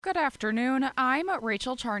Good afternoon, I'm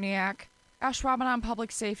Rachel Charniak. Ashwaubenon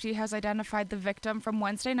Public Safety has identified the victim from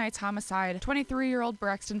Wednesday night's homicide. 23-year-old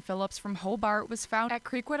Braxton Phillips from Hobart was found at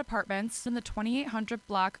Creekwood Apartments in the 2800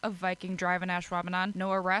 block of Viking Drive in Ashwaubenon.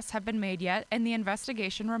 No arrests have been made yet, and the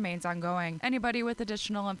investigation remains ongoing. Anybody with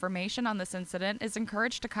additional information on this incident is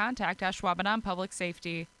encouraged to contact Ashwaubenon Public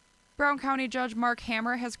Safety. Brown County Judge Mark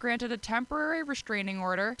Hammer has granted a temporary restraining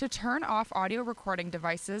order to turn off audio recording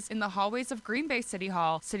devices in the hallways of Green Bay City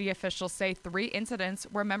Hall. City officials say 3 incidents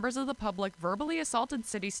where members of the public verbally assaulted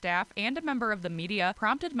city staff and a member of the media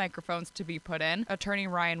prompted microphones to be put in. Attorney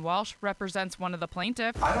Ryan Walsh represents one of the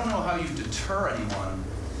plaintiffs. I don't know how you deter anyone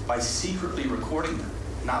by secretly recording them,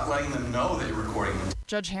 not letting them know that you're recording them.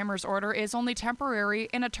 Judge Hammer's order is only temporary,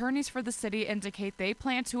 and attorneys for the city indicate they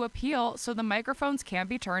plan to appeal so the microphones can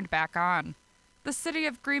be turned back on. The city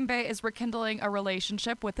of Green Bay is rekindling a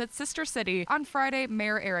relationship with its sister city. On Friday,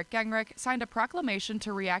 Mayor Eric Genrich signed a proclamation to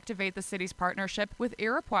reactivate the city's partnership with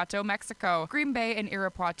Irapuato, Mexico. Green Bay and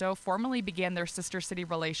Irapuato formally began their sister city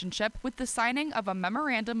relationship with the signing of a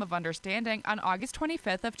memorandum of understanding on August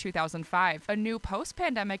 25th of 2005. A new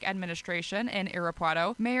post-pandemic administration in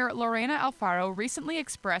Irapuato, Mayor Lorena Alfaro recently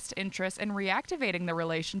expressed interest in reactivating the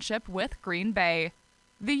relationship with Green Bay.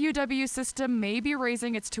 The UW system may be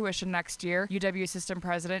raising its tuition next year. UW system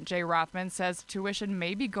president Jay Rothman says tuition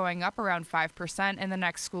may be going up around 5% in the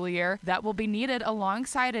next school year. That will be needed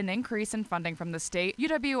alongside an increase in funding from the state.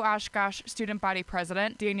 UW Oshkosh student body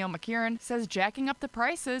president Daniel McKieran says jacking up the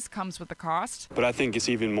prices comes with the cost. But I think it's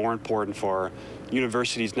even more important for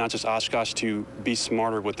universities, not just Oshkosh, to be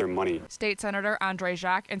smarter with their money. State Senator Andre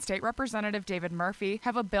Jacques and State Representative David Murphy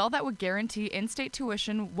have a bill that would guarantee in-state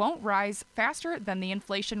tuition won't rise faster than the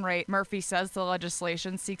inflation rate. Murphy says the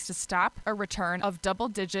legislation seeks to stop a return of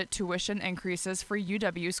double-digit tuition increases for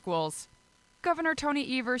UW schools. Governor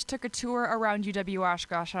Tony Evers took a tour around UW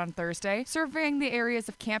Oshkosh on Thursday, surveying the areas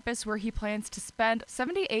of campus where he plans to spend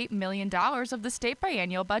 $78 million of the state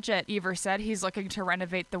biennial budget. Evers said he's looking to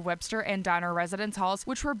renovate the Webster and Donner residence halls,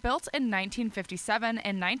 which were built in 1957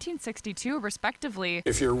 and 1962, respectively.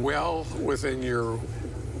 If you're well within your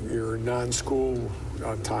non-school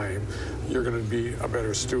time, you're going to be a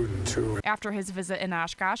better student, too. After his visit in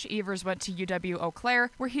Oshkosh, Evers went to UW Eau Claire,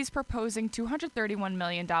 where he's proposing $231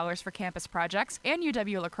 million for campus projects, and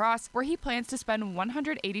UW La Crosse, where he plans to spend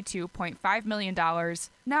 $182.5 million.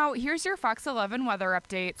 Now, here's your Fox 11 weather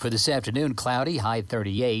update. For this afternoon, cloudy, high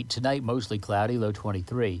 38. Tonight, mostly cloudy, low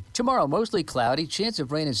 23. Tomorrow, mostly cloudy, chance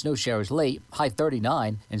of rain and snow showers late, high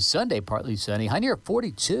 39. And Sunday, partly sunny, high near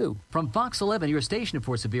 42. From Fox 11, your station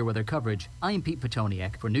for severe weather coverage, I'm Pete Petoniak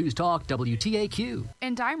for News Talk WTAQ.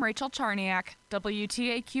 And I'm Rachel Charniak.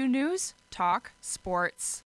 WTAQ News Talk Sports.